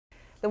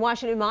The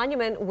Washington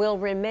Monument will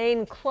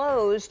remain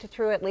closed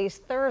through at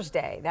least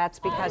Thursday. That's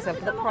because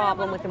of the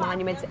problem with the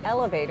monument's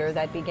elevator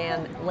that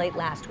began late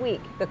last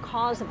week. The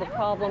cause of the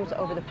problems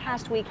over the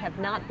past week have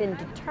not been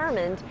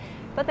determined,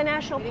 but the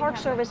National Park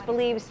Service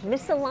believes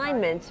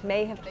misalignment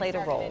may have played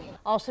a role.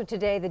 Also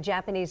today, the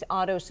Japanese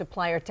auto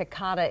supplier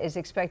Takata is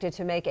expected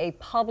to make a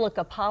public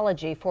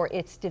apology for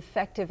its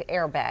defective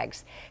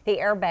airbags. The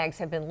airbags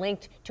have been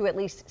linked to at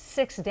least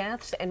 6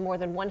 deaths and more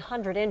than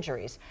 100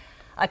 injuries.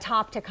 A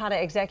top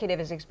Takata executive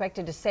is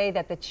expected to say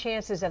that the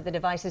chances of the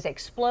devices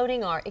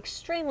exploding are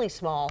extremely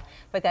small,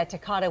 but that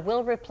Takata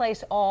will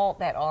replace all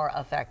that are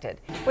affected.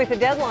 With the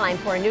deadline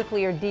for a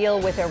nuclear deal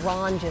with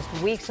Iran just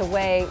weeks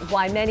away,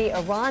 why many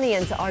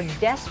Iranians are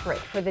desperate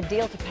for the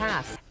deal to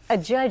pass. A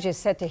judge is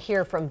set to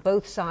hear from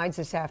both sides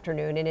this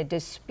afternoon in a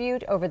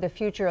dispute over the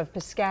future of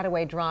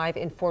Piscataway Drive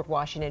in Fort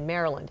Washington,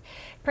 Maryland.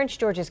 Prince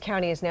George's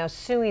County is now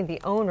suing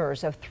the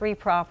owners of 3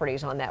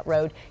 properties on that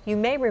road. You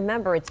may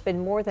remember it's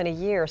been more than a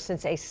year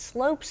since a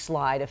slope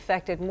slide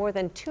affected more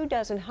than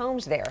 24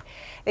 homes there.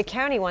 The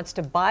county wants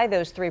to buy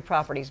those 3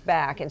 properties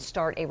back and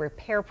start a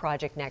repair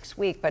project next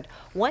week, but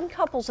one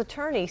couple's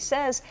attorney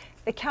says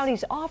the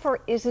county's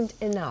offer isn't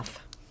enough.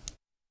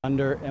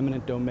 Under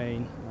eminent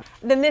domain.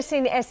 The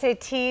missing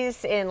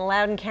SATs in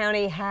Loudoun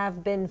County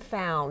have been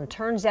found.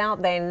 Turns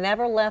out they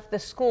never left the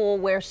school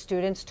where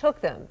students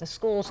took them. The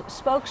school's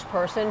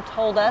spokesperson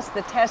told us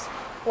the tests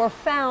were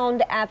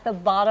found at the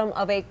bottom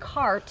of a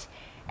cart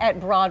at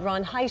Broad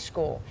Run High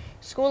School.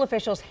 School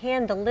officials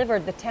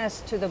hand-delivered the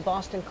tests to the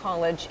Boston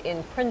College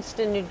in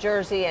Princeton, New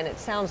Jersey, and it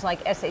sounds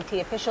like SAT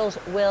officials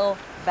will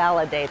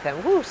validate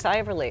them. Woo, sigh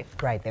of relief.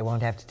 Right, they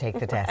won't have to take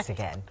the test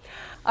again.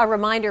 A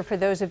reminder for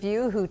those of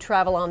you who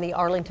travel on the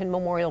Arlington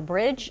Memorial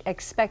Bridge,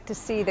 expect to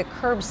see the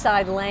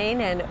curbside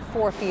lane and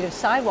 4 feet of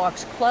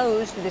sidewalks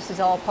closed. This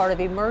is all part of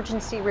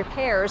emergency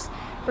repairs.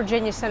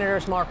 Virginia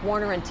Senators Mark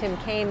Warner and Tim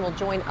Kaine will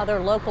join other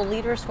local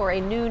leaders for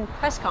a noon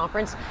press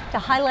conference to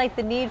highlight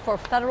the need for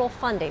federal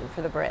funding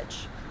for the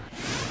bridge.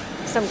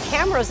 Some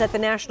cameras at the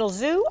National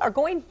Zoo are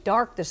going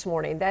dark this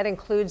morning. That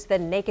includes the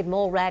naked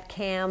mole rat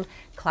cam,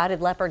 clouded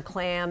leopard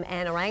cam,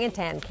 and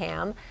orangutan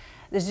cam.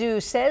 The zoo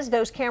says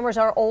those cameras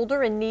are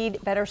older and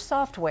need better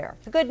software.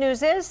 The good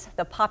news is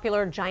the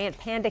popular giant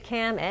panda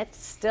cam,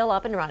 it's still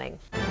up and running.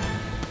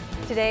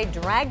 Today,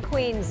 drag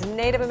queens,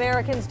 Native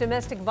Americans,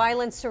 domestic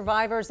violence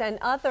survivors, and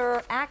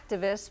other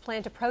activists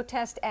plan to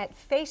protest at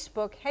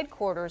Facebook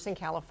headquarters in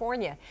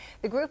California.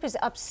 The group is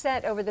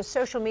upset over the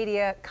social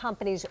media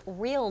company's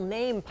real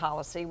name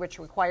policy, which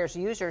requires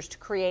users to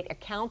create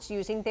accounts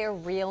using their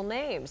real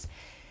names.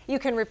 You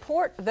can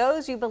report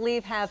those you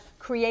believe have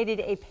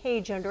created a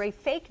page under a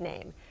fake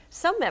name.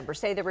 Some members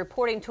say the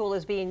reporting tool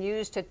is being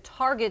used to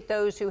target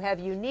those who have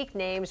unique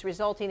names,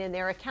 resulting in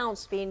their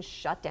accounts being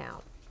shut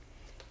down.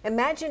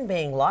 Imagine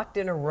being locked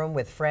in a room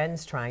with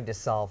friends trying to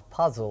solve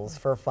puzzles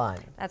for fun.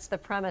 That's the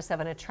premise of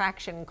an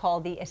attraction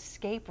called the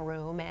Escape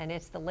Room, and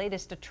it's the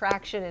latest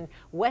attraction in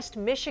West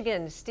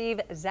Michigan.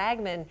 Steve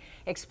Zagman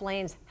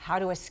explains how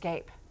to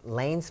escape.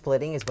 Lane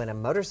splitting is when a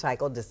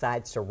motorcycle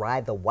decides to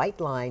ride the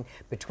white line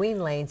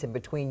between lanes and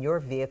between your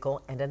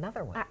vehicle and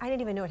another one. I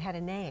didn't even know it had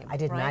a name. I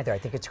didn't either. I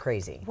think it's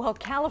crazy. Well,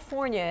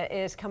 California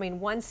is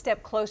coming one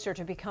step closer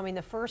to becoming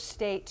the first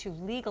state to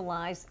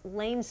legalize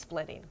lane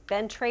splitting.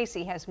 Ben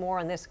Tracy has more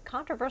on this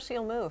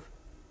controversial move.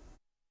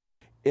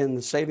 In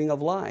the saving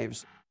of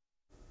lives.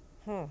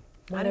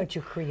 Why don't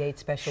you create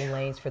special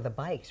lanes for the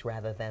bikes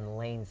rather than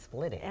lane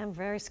splitting? I'm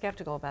very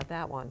skeptical about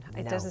that one.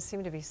 It doesn't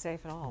seem to be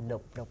safe at all.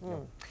 Nope, nope,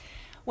 nope.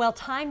 Well,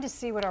 time to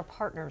see what our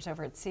partners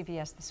over at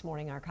CBS This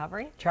Morning are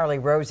covering. Charlie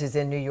Rose is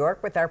in New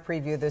York with our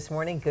preview this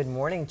morning. Good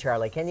morning,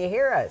 Charlie. Can you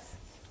hear us?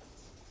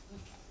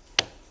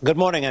 Good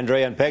morning,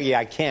 Andrea and Peggy.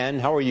 I can.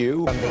 How are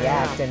you? From the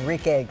act,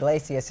 Enrique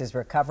Iglesias is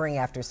recovering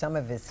after some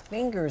of his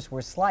fingers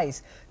were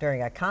sliced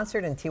during a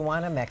concert in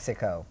Tijuana,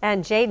 Mexico.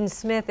 And Jaden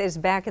Smith is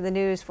back in the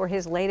news for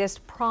his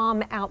latest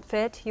prom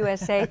outfit.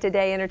 USA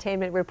Today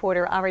entertainment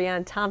reporter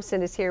Ariane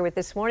Thompson is here with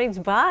this morning's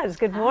buzz.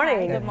 Good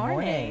morning. Good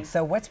morning.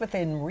 So what's with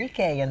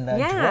Enrique and the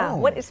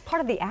drone? What is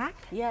part of the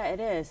act? Yeah, it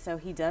is. So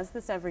he does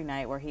this every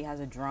night where he has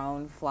a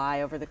drone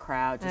fly over the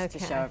crowd just to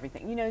show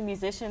everything. You know,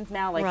 musicians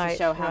now like to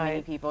show how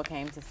many people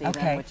came to see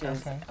them. Which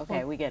is,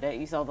 okay, we get it.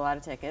 You sold a lot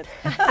of tickets.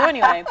 So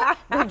anyway,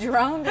 the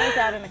drone goes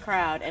out in the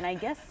crowd, and I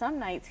guess some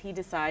nights he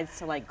decides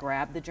to like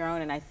grab the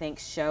drone and I think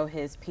show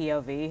his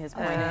POV, his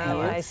point of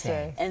view. I see.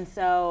 And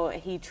so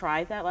he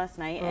tried that last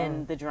night,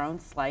 and the drone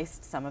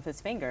sliced some of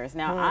his fingers.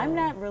 Now, I'm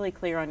not really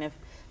clear on if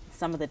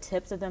some of the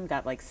tips of them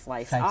got like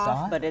sliced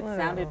off, but it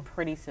sounded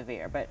pretty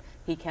severe. But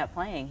he kept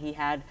playing. He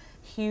had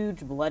huge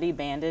bloody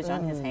bandage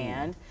on his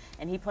hand,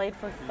 and he played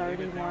for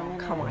 30 more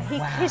minutes. Come on,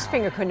 his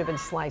finger couldn't have been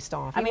sliced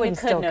off. I mean, it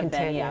couldn't have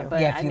been, yeah,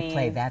 but if you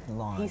play that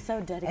long. He's so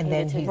dedicated and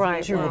then to he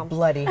his drew a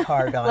bloody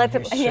hard on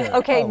his shirt.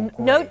 Okay,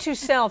 note to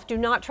self, do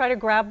not try to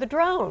grab the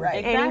drone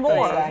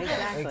anymore.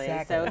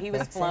 Exactly. So he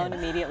was flown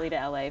immediately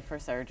to LA for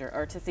surgery,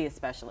 or to see a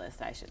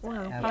specialist, I should say.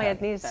 Wow, probably had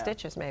needed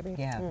stitches maybe.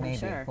 Yeah,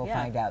 maybe. We'll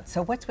find out.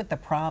 So what's with the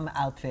prom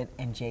outfit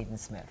and Jaden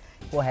Smith.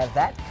 We'll have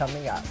that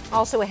coming up.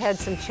 Also ahead,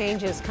 some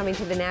changes coming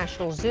to the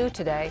National Zoo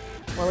today.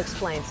 We'll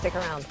explain. Stick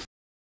around.